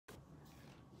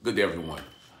Good day, everyone.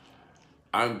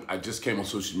 I just came on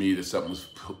social media. Something was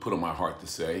put on my heart to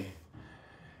say,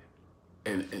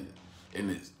 and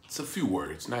it's a few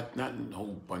words, not a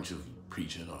whole bunch of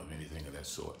preaching or anything of that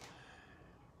sort.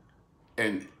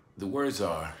 And the words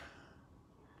are: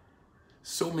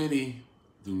 so many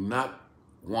do not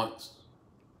want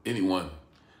anyone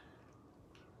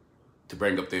to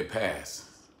bring up their past,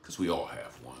 because we all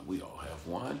have one. We all have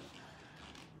one.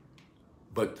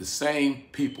 But the same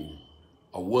people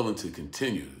are willing to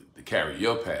continue to carry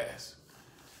your past.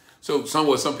 So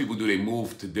what some people do, they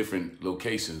move to different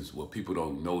locations where people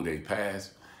don't know their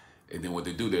past, and then what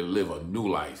they do, they live a new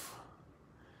life,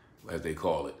 as they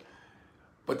call it.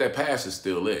 But that past is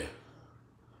still there.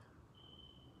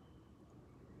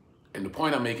 And the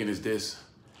point I'm making is this: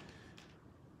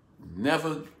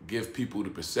 never give people the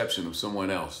perception of someone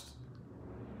else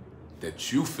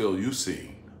that you feel you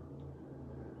see,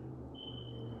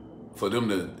 for them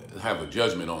to have a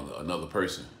judgment on another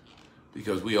person,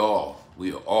 because we all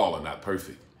are not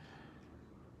perfect.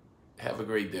 Have a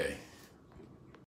great day.